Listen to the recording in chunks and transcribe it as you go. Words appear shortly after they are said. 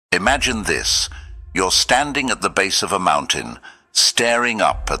Imagine this. You're standing at the base of a mountain, staring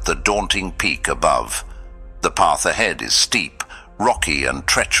up at the daunting peak above. The path ahead is steep, rocky and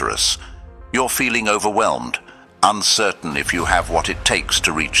treacherous. You're feeling overwhelmed, uncertain if you have what it takes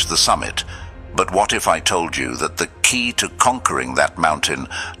to reach the summit. But what if I told you that the key to conquering that mountain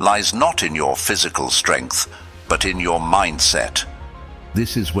lies not in your physical strength, but in your mindset?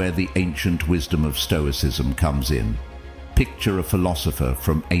 This is where the ancient wisdom of Stoicism comes in. Picture a philosopher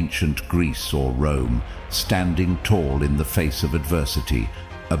from ancient Greece or Rome, standing tall in the face of adversity,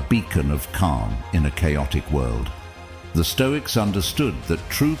 a beacon of calm in a chaotic world. The Stoics understood that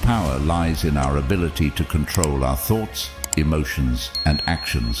true power lies in our ability to control our thoughts, emotions, and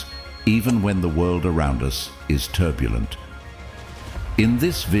actions, even when the world around us is turbulent. In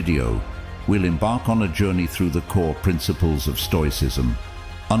this video, we'll embark on a journey through the core principles of Stoicism,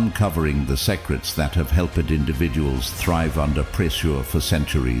 uncovering the secrets that have helped individuals thrive under pressure for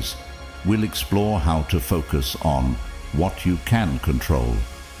centuries. We'll explore how to focus on what you can control,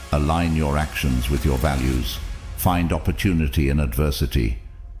 align your actions with your values, find opportunity in adversity,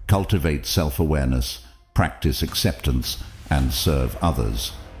 cultivate self-awareness, practice acceptance, and serve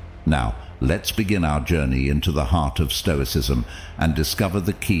others. Now, let's begin our journey into the heart of Stoicism and discover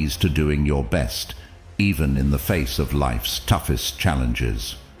the keys to doing your best, even in the face of life's toughest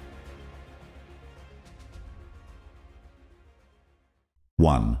challenges.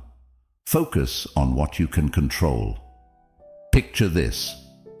 1. Focus on what you can control. Picture this.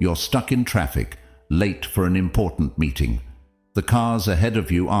 You're stuck in traffic, late for an important meeting. The cars ahead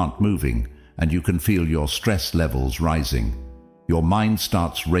of you aren't moving, and you can feel your stress levels rising. Your mind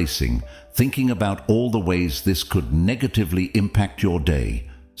starts racing, thinking about all the ways this could negatively impact your day.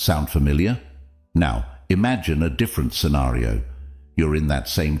 Sound familiar? Now, imagine a different scenario. You're in that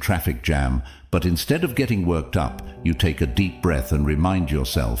same traffic jam, but instead of getting worked up, you take a deep breath and remind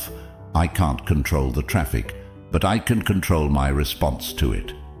yourself, I can't control the traffic, but I can control my response to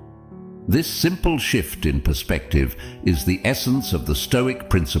it. This simple shift in perspective is the essence of the Stoic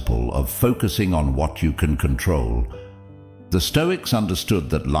principle of focusing on what you can control. The Stoics understood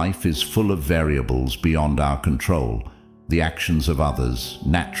that life is full of variables beyond our control, the actions of others,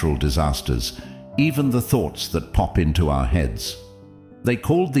 natural disasters, even the thoughts that pop into our heads. They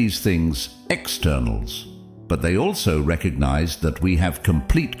called these things externals, but they also recognized that we have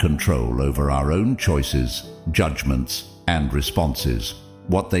complete control over our own choices, judgments, and responses,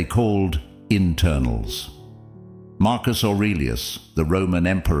 what they called internals. Marcus Aurelius, the Roman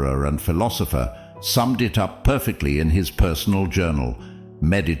emperor and philosopher, summed it up perfectly in his personal journal,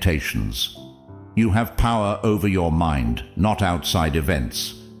 Meditations. You have power over your mind, not outside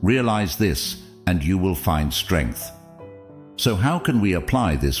events. Realize this, and you will find strength. So how can we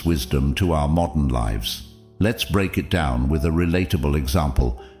apply this wisdom to our modern lives? Let's break it down with a relatable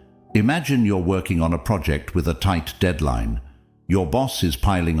example. Imagine you're working on a project with a tight deadline. Your boss is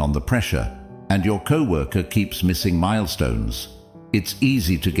piling on the pressure, and your co-worker keeps missing milestones. It's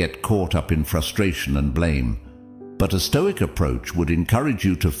easy to get caught up in frustration and blame, but a Stoic approach would encourage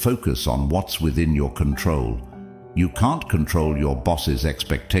you to focus on what's within your control. You can't control your boss's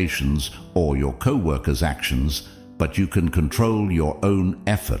expectations or your co-worker's actions, but you can control your own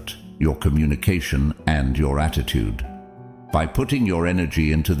effort, your communication, and your attitude. By putting your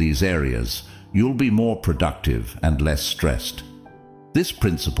energy into these areas, you'll be more productive and less stressed. This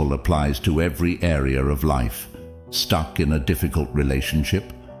principle applies to every area of life. Stuck in a difficult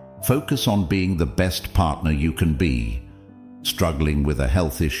relationship? Focus on being the best partner you can be. Struggling with a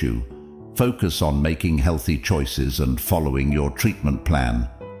health issue? Focus on making healthy choices and following your treatment plan.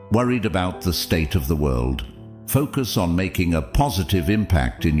 Worried about the state of the world? Focus on making a positive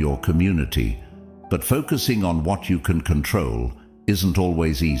impact in your community. But focusing on what you can control isn't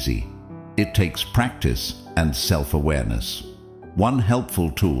always easy. It takes practice and self-awareness. One helpful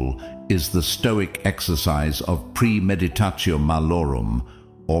tool is the Stoic exercise of premeditatio malorum,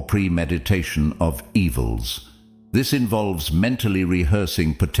 or premeditation of evils. This involves mentally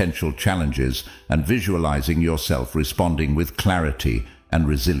rehearsing potential challenges and visualizing yourself responding with clarity and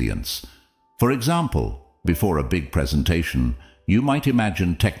resilience. For example, before a big presentation, you might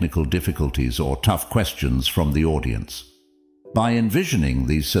imagine technical difficulties or tough questions from the audience. By envisioning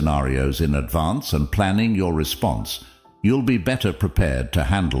these scenarios in advance and planning your response, you'll be better prepared to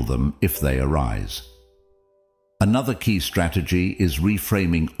handle them if they arise. Another key strategy is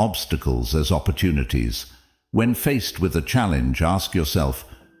reframing obstacles as opportunities. When faced with a challenge, ask yourself,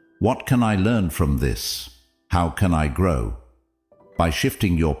 what can I learn from this? How can I grow? By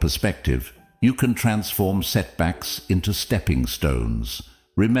shifting your perspective, you can transform setbacks into stepping stones.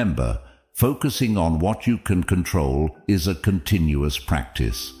 Remember, focusing on what you can control is a continuous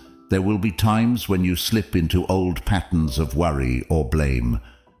practice. There will be times when you slip into old patterns of worry or blame,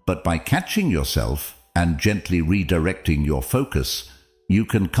 but by catching yourself and gently redirecting your focus, you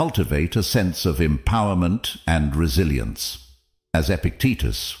can cultivate a sense of empowerment and resilience. As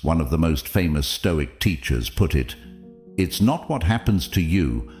Epictetus, one of the most famous Stoic teachers, put it, "It's not what happens to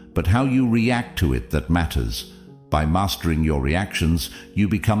you, but how you react to it that matters. By mastering your reactions, you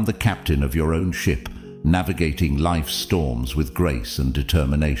become the captain of your own ship, navigating life's storms with grace and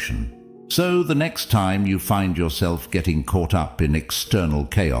determination." So the next time you find yourself getting caught up in external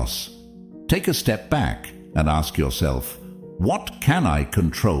chaos, take a step back and ask yourself, what can I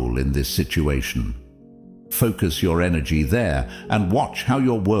control in this situation? Focus your energy there and watch how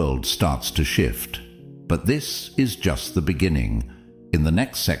your world starts to shift. But this is just the beginning. In the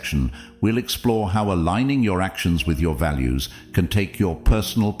next section, we'll explore how aligning your actions with your values can take your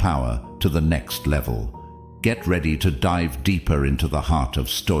personal power to the next level. Get ready to dive deeper into the heart of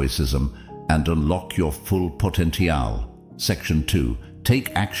Stoicism and unlock your full potential. Section 2.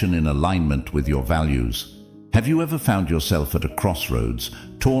 Take action in alignment with your values. Have you ever found yourself at a crossroads,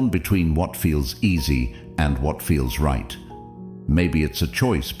 torn between what feels easy and what feels right? Maybe it's a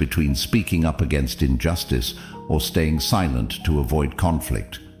choice between speaking up against injustice or staying silent to avoid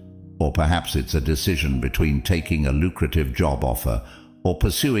conflict. Or perhaps it's a decision between taking a lucrative job offer or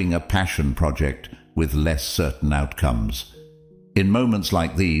pursuing a passion project with less certain outcomes. In moments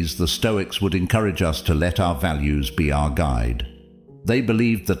like these, the Stoics would encourage us to let our values be our guide. They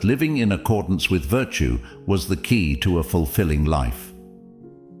believed that living in accordance with virtue was the key to a fulfilling life.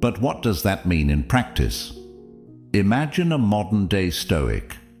 But what does that mean in practice? Imagine a modern-day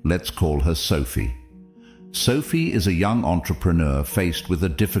Stoic. Let's call her Sophie. Sophie is a young entrepreneur faced with a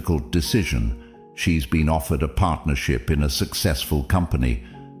difficult decision. She's been offered a partnership in a successful company,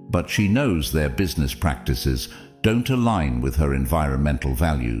 but she knows their business practices don't align with her environmental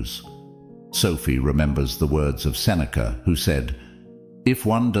values. Sophie remembers the words of Seneca, who said, "If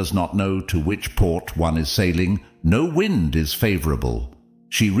one does not know to which port one is sailing, no wind is favorable."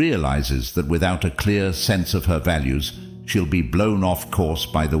 She realizes that without a clear sense of her values, she'll be blown off course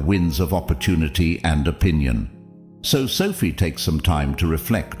by the winds of opportunity and opinion. So Sophie takes some time to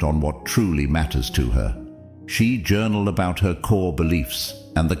reflect on what truly matters to her. She journaled about her core beliefs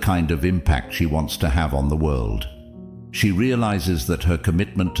and the kind of impact she wants to have on the world. She realizes that her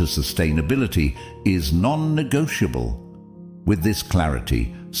commitment to sustainability is non-negotiable. With this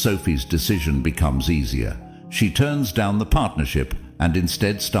clarity, Sophie's decision becomes easier. She turns down the partnership and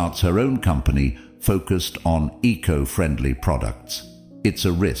instead starts her own company focused on eco-friendly products. It's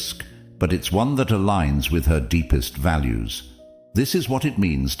a risk, but it's one that aligns with her deepest values. This is what it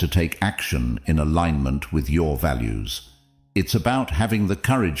means to take action in alignment with your values. It's about having the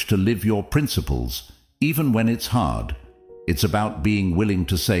courage to live your principles, even when it's hard. It's about being willing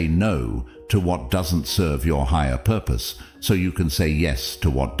to say no to what doesn't serve your higher purpose, so you can say yes to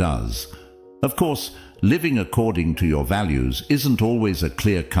what does. Of course, living according to your values isn't always a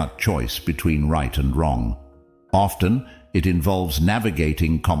clear-cut choice between right and wrong. Often, it involves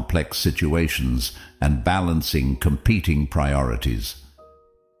navigating complex situations and balancing competing priorities.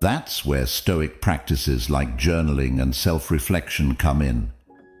 That's where Stoic practices like journaling and self-reflection come in.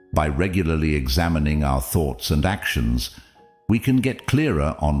 By regularly examining our thoughts and actions, we can get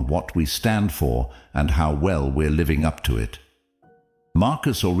clearer on what we stand for and how well we're living up to it.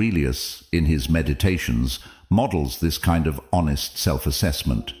 Marcus Aurelius, in his Meditations, models this kind of honest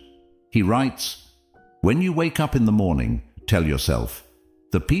self-assessment. He writes, "When you wake up in the morning, tell yourself,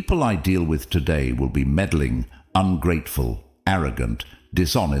 the people I deal with today will be meddling, ungrateful, arrogant,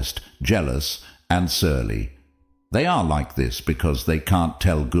 dishonest, jealous, and surly. They are like this because they can't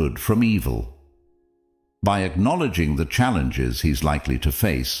tell good from evil." By acknowledging the challenges he's likely to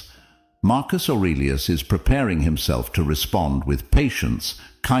face, Marcus Aurelius is preparing himself to respond with patience,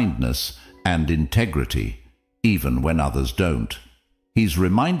 kindness, and integrity, even when others don't. He's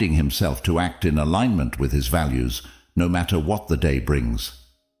reminding himself to act in alignment with his values, no matter what the day brings.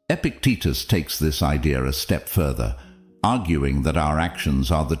 Epictetus takes this idea a step further, arguing that our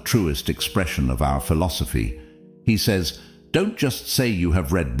actions are the truest expression of our philosophy. He says, "Don't just say you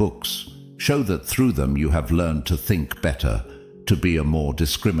have read books. Show that through them you have learned to think better, to be a more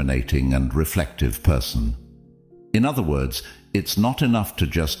discriminating and reflective person." In other words, it's not enough to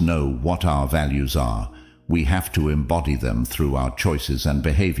just know what our values are. We have to embody them through our choices and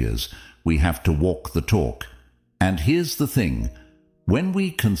behaviors. We have to walk the talk. And here's the thing. When we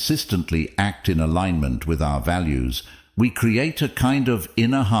consistently act in alignment with our values, we create a kind of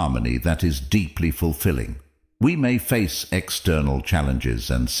inner harmony that is deeply fulfilling. We may face external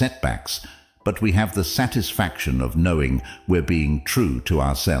challenges and setbacks, but we have the satisfaction of knowing we're being true to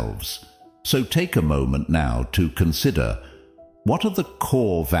ourselves. So take a moment now to consider, what are the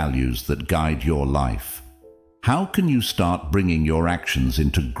core values that guide your life? How can you start bringing your actions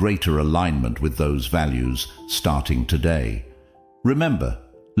into greater alignment with those values starting today? Remember,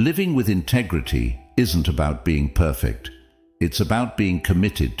 living with integrity isn't about being perfect. It's about being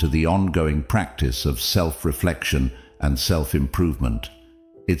committed to the ongoing practice of self-reflection and self-improvement.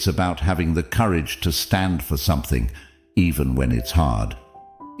 It's about having the courage to stand for something, even when it's hard.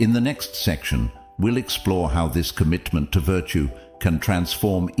 In the next section, we'll explore how this commitment to virtue can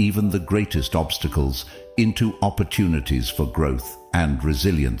transform even the greatest obstacles into opportunities for growth and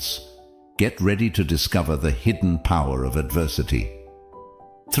resilience. Get ready to discover the hidden power of adversity.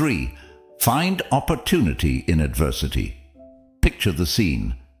 3. Find opportunity in adversity. Picture the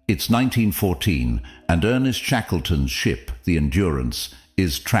scene. It's 1914, and Ernest Shackleton's ship, the Endurance,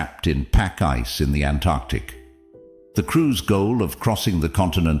 is trapped in pack ice in the Antarctic. The crew's goal of crossing the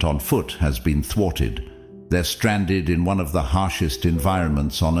continent on foot has been thwarted. They're stranded in one of the harshest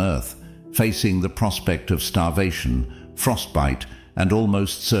environments on Earth, facing the prospect of starvation, frostbite, and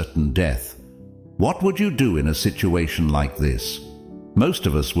almost certain death. What would you do in a situation like this? Most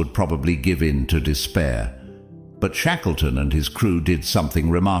of us would probably give in to despair. But Shackleton and his crew did something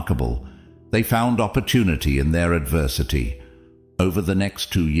remarkable. They found opportunity in their adversity. Over the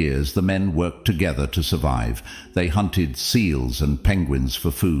next 2 years, the men worked together to survive. They hunted seals and penguins for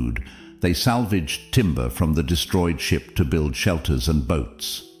food. They salvaged timber from the destroyed ship to build shelters and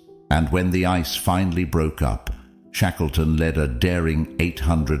boats. And when the ice finally broke up, Shackleton led a daring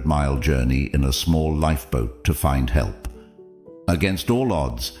 800-mile journey in a small lifeboat to find help. Against all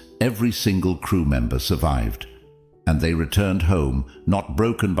odds, every single crew member survived, and they returned home not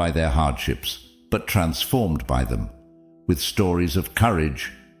broken by their hardships, but transformed by them, with stories of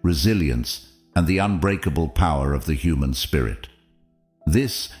courage, resilience, and the unbreakable power of the human spirit.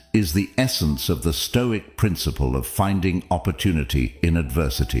 This is the essence of the Stoic principle of finding opportunity in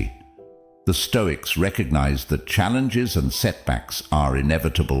adversity. The Stoics recognized that challenges and setbacks are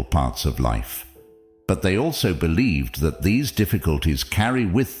inevitable parts of life. But they also believed that these difficulties carry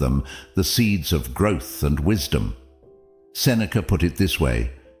with them the seeds of growth and wisdom. Seneca put it this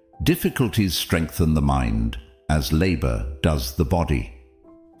way: difficulties strengthen the mind, as labor does the body.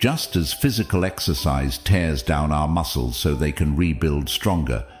 Just as physical exercise tears down our muscles so they can rebuild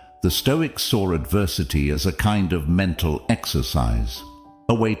stronger, the Stoics saw adversity as a kind of mental exercise,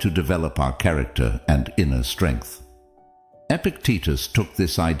 a way to develop our character and inner strength. Epictetus took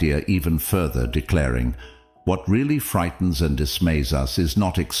this idea even further, declaring, "What really frightens and dismays us is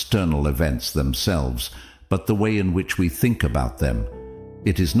not external events themselves, but the way in which we think about them.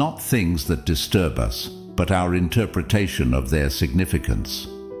 It is not things that disturb us, but our interpretation of their significance."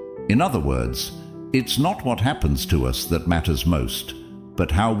 In other words, it's not what happens to us that matters most,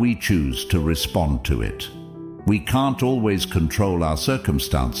 but how we choose to respond to it. We can't always control our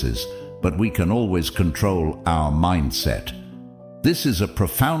circumstances, but we can always control our mindset. This is a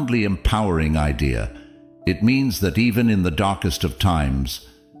profoundly empowering idea. It means that even in the darkest of times,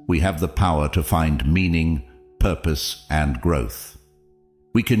 we have the power to find meaning, purpose, and growth.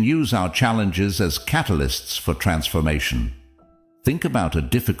 We can use our challenges as catalysts for transformation. Think about a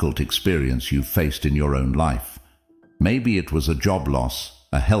difficult experience you've faced in your own life. Maybe it was a job loss,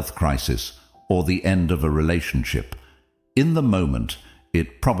 a health crisis, or the end of a relationship. In the moment,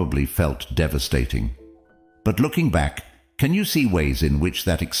 it probably felt devastating. But looking back, can you see ways in which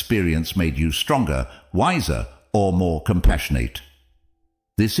that experience made you stronger, wiser, or more compassionate?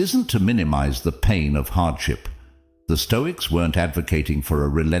 This isn't to minimize the pain of hardship. The Stoics weren't advocating for a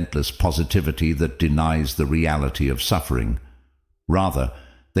relentless positivity that denies the reality of suffering. Rather,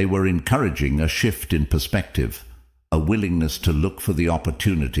 they were encouraging a shift in perspective, a willingness to look for the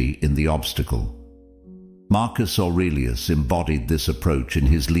opportunity in the obstacle. Marcus Aurelius embodied this approach in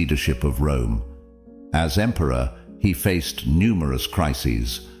his leadership of Rome. As emperor, he faced numerous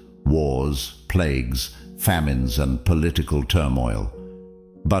crises: wars, plagues, famines, and political turmoil.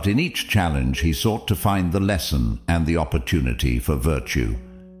 But in each challenge, he sought to find the lesson and the opportunity for virtue.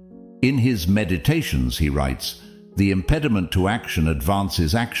 In his Meditations, he writes, "The impediment to action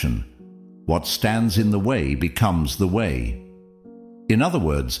advances action. What stands in the way becomes the way." In other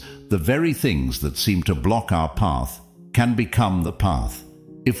words, the very things that seem to block our path can become the path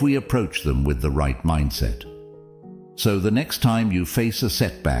if we approach them with the right mindset. So the next time you face a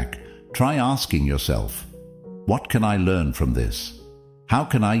setback, try asking yourself, what can I learn from this? How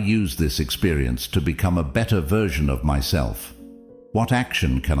can I use this experience to become a better version of myself? What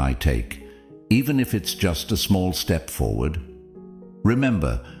action can I take, even if it's just a small step forward?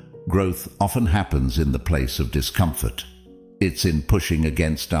 Remember, growth often happens in the place of discomfort. It's in pushing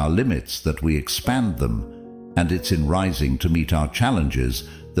against our limits that we expand them, and it's in rising to meet our challenges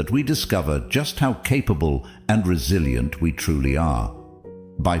that we discover just how capable and resilient we truly are.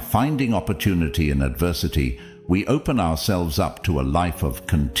 By finding opportunity in adversity, we open ourselves up to a life of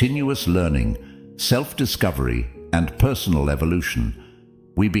continuous learning, self-discovery, and personal evolution.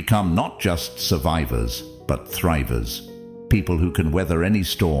 We become not just survivors, but thrivers, people who can weather any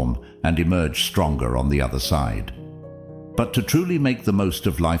storm and emerge stronger on the other side. But to truly make the most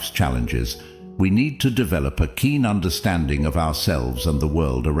of life's challenges, we need to develop a keen understanding of ourselves and the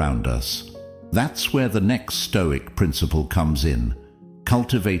world around us. That's where the next Stoic principle comes in: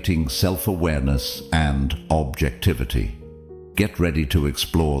 cultivating self-awareness and objectivity. Get ready to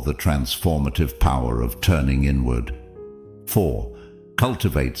explore the transformative power of turning inward. 4.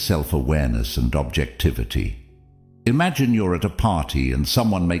 Cultivate self-awareness and objectivity. Imagine you're at a party and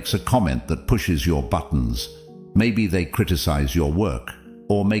someone makes a comment that pushes your buttons. Maybe they criticize your work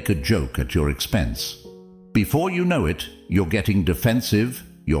or make a joke at your expense. Before you know it, you're getting defensive,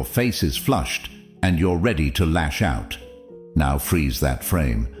 your face is flushed, and you're ready to lash out. Now freeze that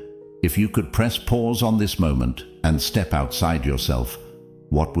frame. If you could press pause on this moment and step outside yourself,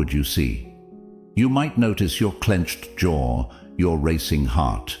 what would you see? You might notice your clenched jaw, your racing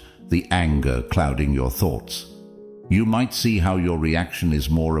heart, the anger clouding your thoughts. You might see how your reaction is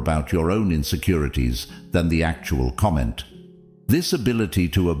more about your own insecurities than the actual comment. This ability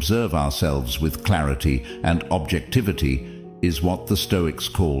to observe ourselves with clarity and objectivity is what the Stoics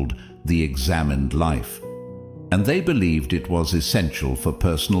called the examined life, and they believed it was essential for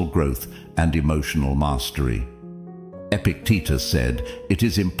personal growth and emotional mastery. Epictetus said, "It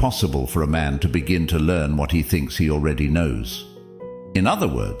is impossible for a man to begin to learn what he thinks he already knows." In other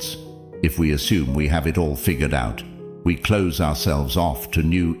words, if we assume we have it all figured out, we close ourselves off to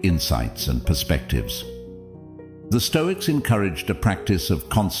new insights and perspectives. The Stoics encouraged a practice of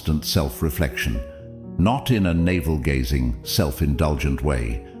constant self-reflection, not in a navel-gazing, self-indulgent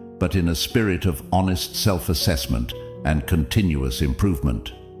way, but in a spirit of honest self-assessment and continuous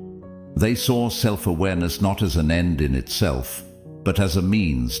improvement. They saw self-awareness not as an end in itself, but as a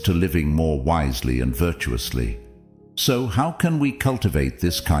means to living more wisely and virtuously. So how can we cultivate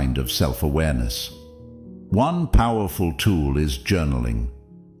this kind of self-awareness? One powerful tool is journaling.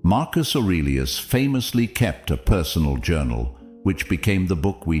 Marcus Aurelius famously kept a personal journal, which became the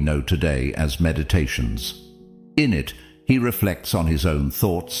book we know today as Meditations. In it, he reflects on his own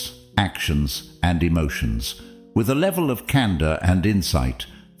thoughts, actions, and emotions, with a level of candor and insight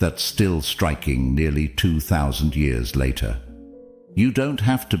that's still striking nearly 2,000 years later. You don't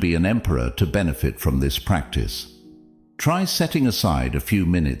have to be an emperor to benefit from this practice. Try setting aside a few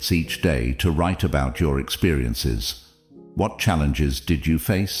minutes each day to write about your experiences. What challenges did you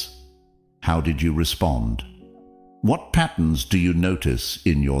face? How did you respond? What patterns do you notice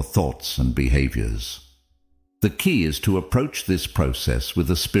in your thoughts and behaviors? The key is to approach this process with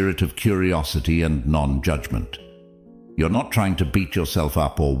a spirit of curiosity and non-judgment. You're not trying to beat yourself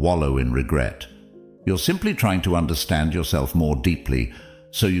up or wallow in regret. You're simply trying to understand yourself more deeply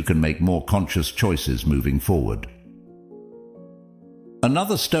so you can make more conscious choices moving forward.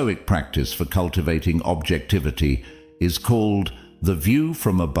 Another Stoic practice for cultivating objectivity is called the view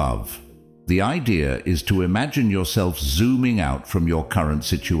from above. The idea is to imagine yourself zooming out from your current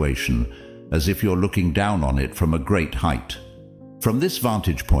situation, as if you're looking down on it from a great height. From this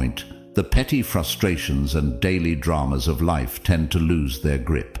vantage point, the petty frustrations and daily dramas of life tend to lose their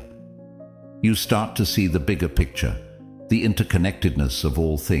grip. You start to see the bigger picture, the interconnectedness of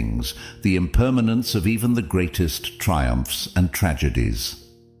all things, the impermanence of even the greatest triumphs and tragedies.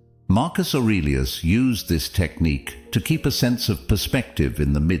 Marcus Aurelius used this technique to keep a sense of perspective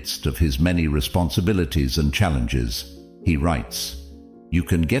in the midst of his many responsibilities and challenges. He writes, "You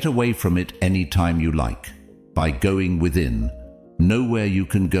can get away from it any time you like. By going within, nowhere you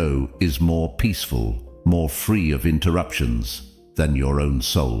can go is more peaceful, more free of interruptions than your own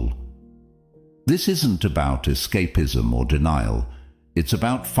soul." This isn't about escapism or denial. It's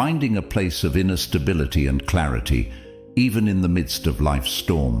about finding a place of inner stability and clarity, even in the midst of life's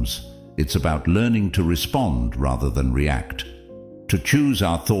storms. It's about learning to respond rather than react, to choose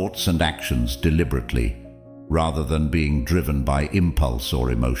our thoughts and actions deliberately, rather than being driven by impulse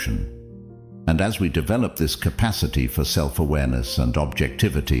or emotion. And as we develop this capacity for self-awareness and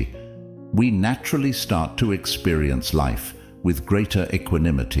objectivity, we naturally start to experience life with greater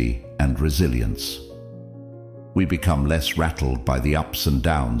equanimity and resilience. We become less rattled by the ups and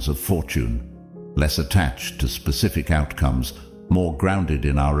downs of fortune, less attached to specific outcomes, more grounded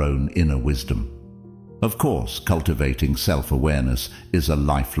in our own inner wisdom. Of course, cultivating self-awareness is a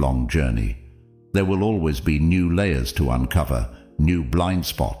lifelong journey. There will always be new layers to uncover, new blind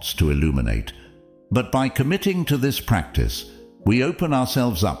spots to illuminate. But by committing to this practice, we open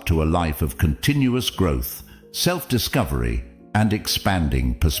ourselves up to a life of continuous growth, self-discovery, and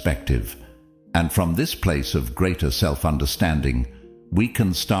expanding perspective. And from this place of greater self-understanding, we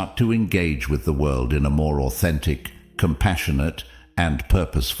can start to engage with the world in a more authentic, compassionate, and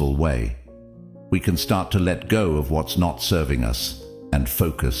purposeful way. We can start to let go of what's not serving us and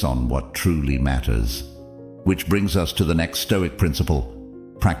focus on what truly matters. Which brings us to the next Stoic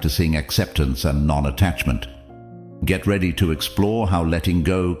principle, practicing acceptance and non-attachment. Get ready to explore how letting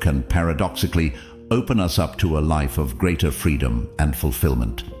go can paradoxically open us up to a life of greater freedom and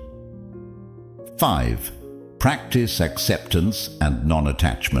fulfillment. 5. Practice acceptance and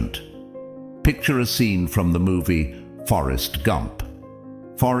non-attachment. Picture a scene from the movie Forrest Gump.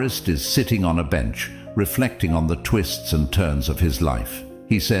 Forrest is sitting on a bench, reflecting on the twists and turns of his life.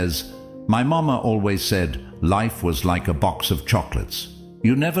 He says, "My mama always said life was like a box of chocolates.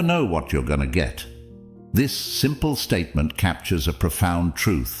 You never know what you're gonna get." This simple statement captures a profound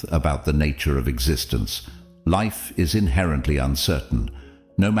truth about the nature of existence. Life is inherently uncertain.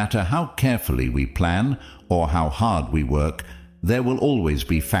 No matter how carefully we plan or how hard we work, there will always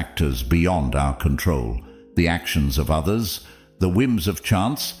be factors beyond our control. The actions of others, the whims of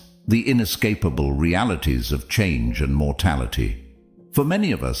chance, the inescapable realities of change and mortality. For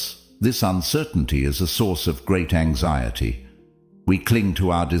many of us, this uncertainty is a source of great anxiety. We cling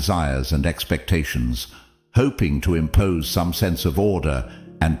to our desires and expectations, hoping to impose some sense of order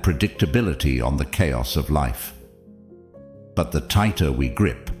and predictability on the chaos of life. But the tighter we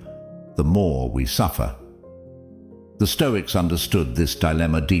grip, the more we suffer. The Stoics understood this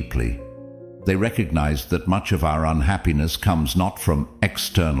dilemma deeply. They recognized that much of our unhappiness comes not from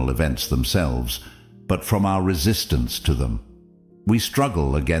external events themselves, but from our resistance to them. We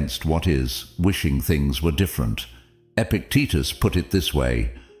struggle against what is, wishing things were different. Epictetus put it this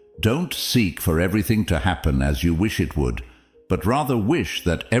way: "Don't seek for everything to happen as you wish it would, but rather wish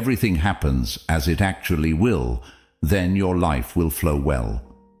that everything happens as it actually will, then your life will flow well."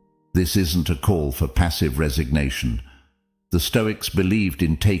 This isn't a call for passive resignation. The Stoics believed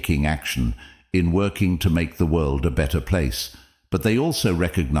in taking action, in working to make the world a better place, but they also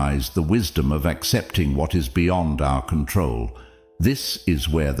recognized the wisdom of accepting what is beyond our control. This is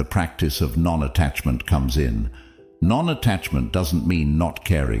where the practice of non-attachment comes in. Non-attachment doesn't mean not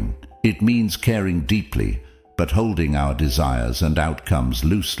caring. It means caring deeply, but holding our desires and outcomes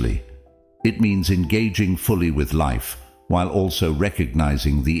loosely. It means engaging fully with life, while also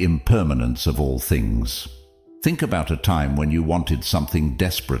recognizing the impermanence of all things. Think about a time when you wanted something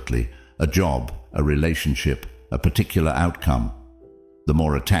desperately, a job, a relationship, a particular outcome. The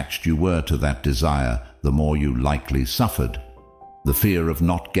more attached you were to that desire, the more you likely suffered. The fear of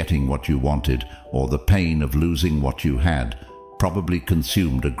not getting what you wanted, or the pain of losing what you had, probably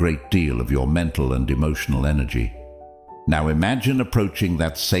consumed a great deal of your mental and emotional energy. Now imagine approaching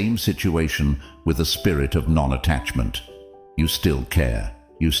that same situation with a spirit of non-attachment. You still care,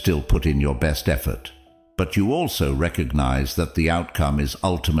 you still put in your best effort, but you also recognize that the outcome is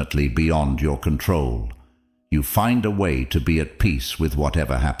ultimately beyond your control. You find a way to be at peace with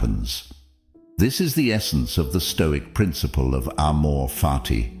whatever happens. This is the essence of the Stoic principle of amor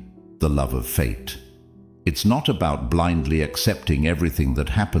fati, the love of fate. It's not about blindly accepting everything that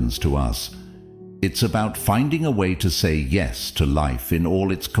happens to us. It's about finding a way to say yes to life in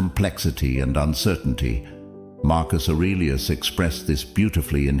all its complexity and uncertainty. Marcus Aurelius expressed this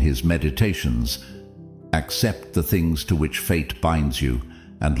beautifully in his Meditations. Accept the things to which fate binds you,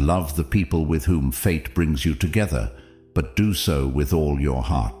 and love the people with whom fate brings you together, but do so with all your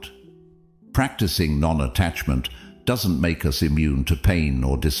heart. Practicing non-attachment doesn't make us immune to pain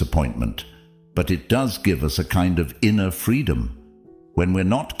or disappointment, but it does give us a kind of inner freedom. When we're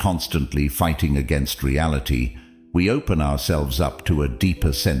not constantly fighting against reality, we open ourselves up to a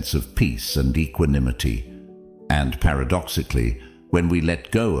deeper sense of peace and equanimity. And paradoxically, when we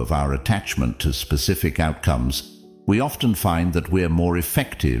let go of our attachment to specific outcomes, we often find that we're more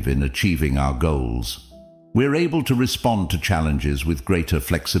effective in achieving our goals. We're able to respond to challenges with greater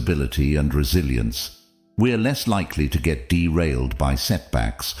flexibility and resilience. We're less likely to get derailed by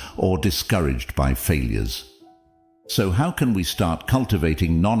setbacks or discouraged by failures. So how can we start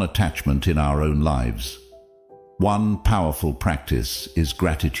cultivating non-attachment in our own lives? One powerful practice is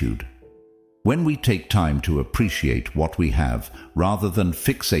gratitude. When we take time to appreciate what we have rather than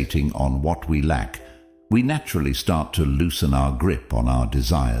fixating on what we lack, we naturally start to loosen our grip on our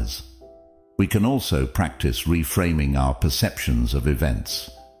desires. We can also practice reframing our perceptions of events.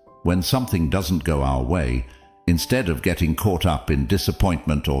 When something doesn't go our way, instead of getting caught up in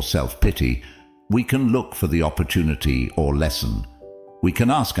disappointment or self-pity, we can look for the opportunity or lesson. We can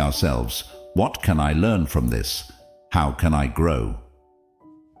ask ourselves, what can I learn from this? How can I grow?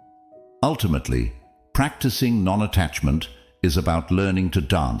 Ultimately, practicing non-attachment is about learning to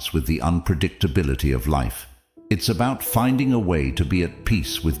dance with the unpredictability of life. It's about finding a way to be at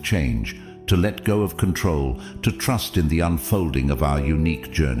peace with change, to let go of control, to trust in the unfolding of our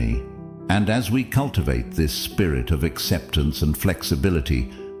unique journey. And as we cultivate this spirit of acceptance and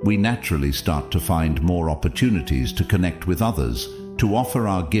flexibility, we naturally start to find more opportunities to connect with others, to offer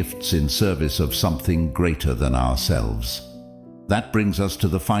our gifts in service of something greater than ourselves. That brings us to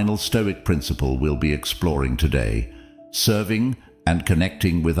the final Stoic principle we'll be exploring today: serving and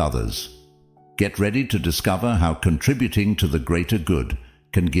connecting with others. Get ready to discover how contributing to the greater good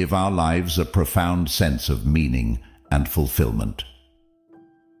can give our lives a profound sense of meaning and fulfillment.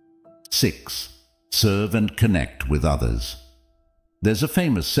 6. Serve and connect with others. There's a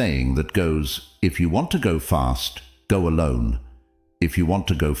famous saying that goes, if you want to go fast, go alone. If you want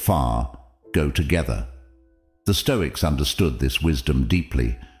to go far, go together. The Stoics understood this wisdom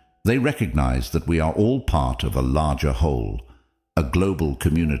deeply. They recognized that we are all part of a larger whole, a global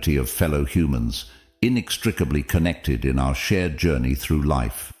community of fellow humans, inextricably connected in our shared journey through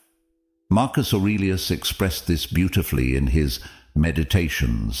life. Marcus Aurelius expressed this beautifully in his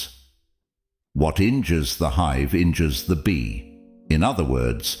Meditations. What injures the hive injures the bee. In other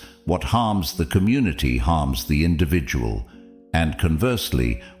words, what harms the community harms the individual, and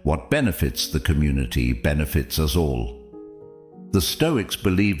conversely, what benefits the community benefits us all. The Stoics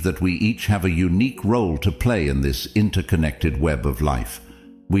believed that we each have a unique role to play in this interconnected web of life.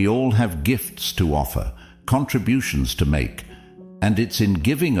 We all have gifts to offer, contributions to make, and it's in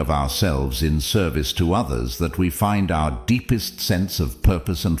giving of ourselves in service to others that we find our deepest sense of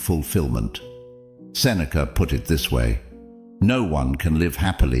purpose and fulfillment. Seneca put it this way: no one can live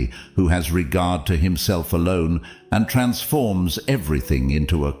happily who has regard to himself alone and transforms everything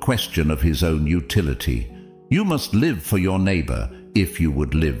into a question of his own utility. You must live for your neighbor if you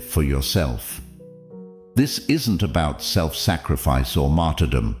would live for yourself. This isn't about self-sacrifice or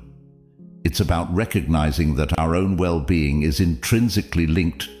martyrdom. It's about recognizing that our own well-being is intrinsically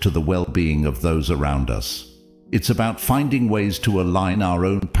linked to the well-being of those around us. It's about finding ways to align our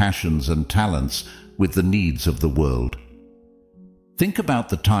own passions and talents with the needs of the world. Think about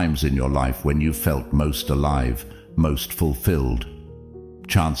the times in your life when you felt most alive, most fulfilled.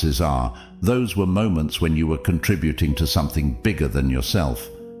 Chances are, those were moments when you were contributing to something bigger than yourself,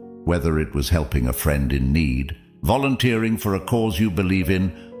 whether it was helping a friend in need, volunteering for a cause you believe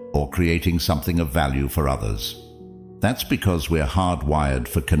in, or creating something of value for others. That's because we're hardwired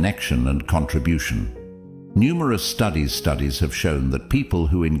for connection and contribution. Numerous studies have shown that people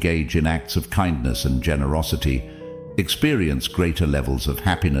who engage in acts of kindness and generosity experience greater levels of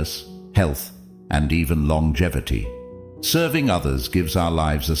happiness, health, and even longevity. Serving others gives our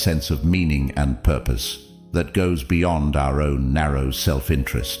lives a sense of meaning and purpose that goes beyond our own narrow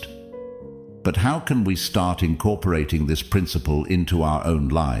self-interest. But how can we start incorporating this principle into our own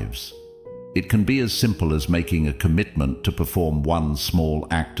lives? It can be as simple as making a commitment to perform one small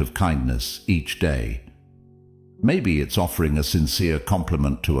act of kindness each day. Maybe it's offering a sincere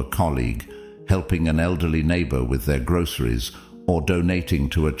compliment to a colleague, helping an elderly neighbor with their groceries, or donating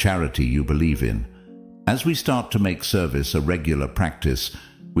to a charity you believe in. As we start to make service a regular practice,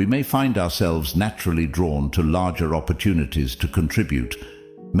 we may find ourselves naturally drawn to larger opportunities to contribute.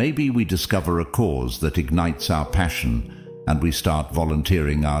 Maybe we discover a cause that ignites our passion and we start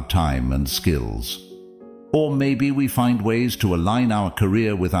volunteering our time and skills. Or maybe we find ways to align our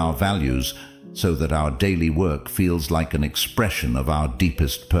career with our values so that our daily work feels like an expression of our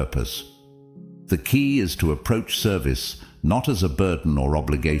deepest purpose. The key is to approach service not as a burden or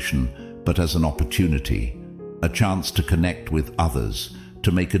obligation, but as an opportunity, a chance to connect with others,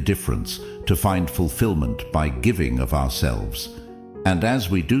 to make a difference, to find fulfillment by giving of ourselves. And as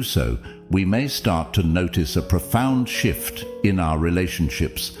we do so, we may start to notice a profound shift in our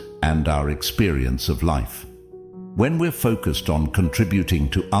relationships and our experience of life. When we're focused on contributing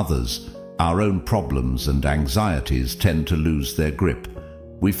to others, our own problems and anxieties tend to lose their grip.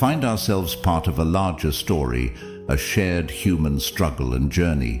 We find ourselves part of a larger story, a shared human struggle and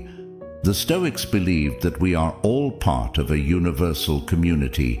journey. The Stoics believed that we are all part of a universal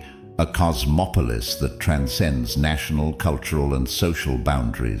community, a cosmopolis that transcends national, cultural, and social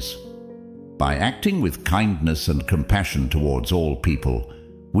boundaries. By acting with kindness and compassion towards all people,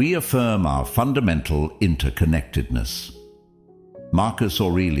 we affirm our fundamental interconnectedness. Marcus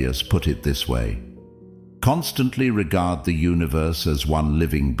Aurelius put it this way: Constantly regard the universe as one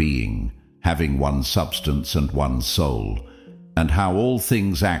living being, having one substance and one soul, and how all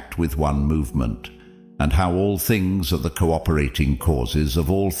things act with one movement, and how all things are the cooperating causes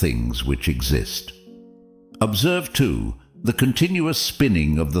of all things which exist. Observe, too, the continuous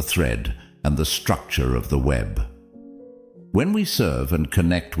spinning of the thread and the structure of the web. When we serve and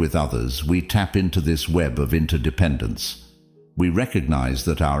connect with others, we tap into this web of interdependence. We recognize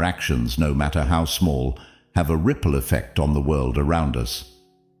that our actions, no matter how small, have a ripple effect on the world around us.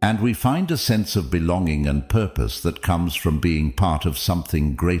 And we find a sense of belonging and purpose that comes from being part of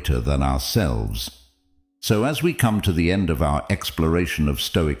something greater than ourselves. So as we come to the end of our exploration of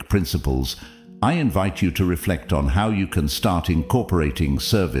Stoic principles, I invite you to reflect on how you can start incorporating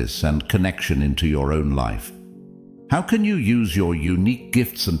service and connection into your own life. How can you use your unique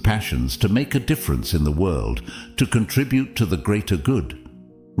gifts and passions to make a difference in the world, to contribute to the greater good?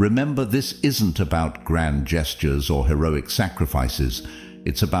 Remember, this isn't about grand gestures or heroic sacrifices.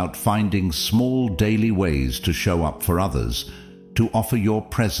 It's about finding small daily ways to show up for others, to offer your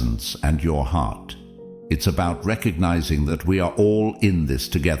presence and your heart. It's about recognizing that we are all in this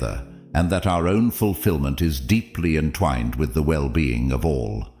together, and that our own fulfillment is deeply entwined with the well-being of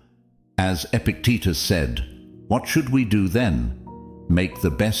all. As Epictetus said, what should we do then? Make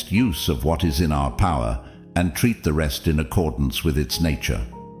the best use of what is in our power and treat the rest in accordance with its nature.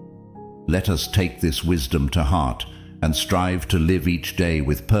 Let us take this wisdom to heart and strive to live each day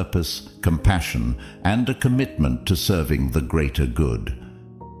with purpose, compassion, and a commitment to serving the greater good.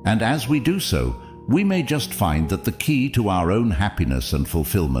 And as we do so, we may just find that the key to our own happiness and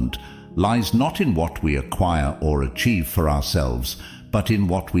fulfillment lies not in what we acquire or achieve for ourselves, but in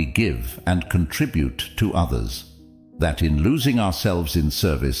what we give and contribute to others. That in losing ourselves in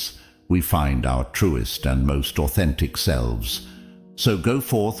service, we find our truest and most authentic selves. So go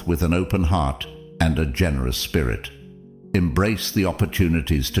forth with an open heart and a generous spirit. Embrace the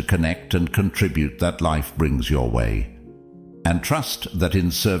opportunities to connect and contribute that life brings your way. And trust that in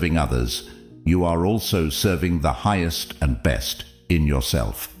serving others, you are also serving the highest and best in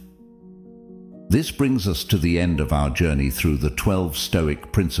yourself. This brings us to the end of our journey through the 12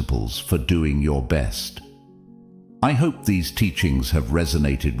 Stoic principles for doing your best. I hope these teachings have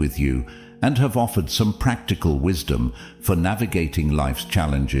resonated with you and have offered some practical wisdom for navigating life's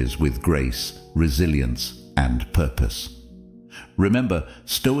challenges with grace, resilience, and purpose. Remember,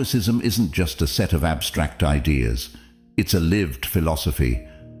 Stoicism isn't just a set of abstract ideas. It's a lived philosophy,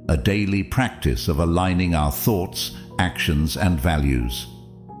 a daily practice of aligning our thoughts, actions, and values.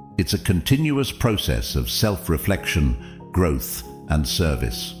 It's a continuous process of self-reflection, growth, and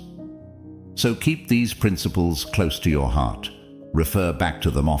service. So keep these principles close to your heart, refer back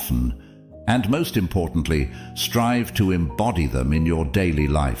to them often, and most importantly, strive to embody them in your daily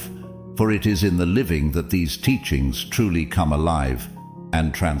life, for it is in the living that these teachings truly come alive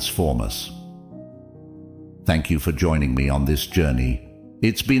and transform us. Thank you for joining me on this journey.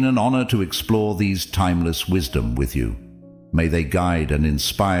 It's been an honor to explore these timeless wisdom with you. May they guide and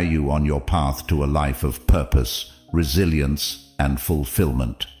inspire you on your path to a life of purpose, resilience, and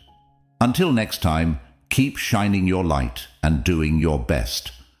fulfillment. Until next time, keep shining your light and doing your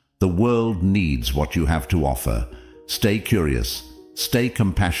best. The world needs what you have to offer. Stay curious, stay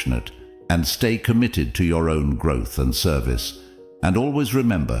compassionate, and stay committed to your own growth and service. And always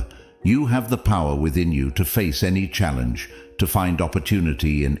remember, you have the power within you to face any challenge, to find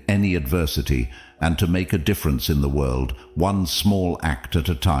opportunity in any adversity, and to make a difference in the world, one small act at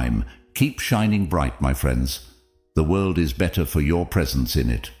a time. Keep shining bright, my friends. The world is better for your presence in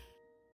it.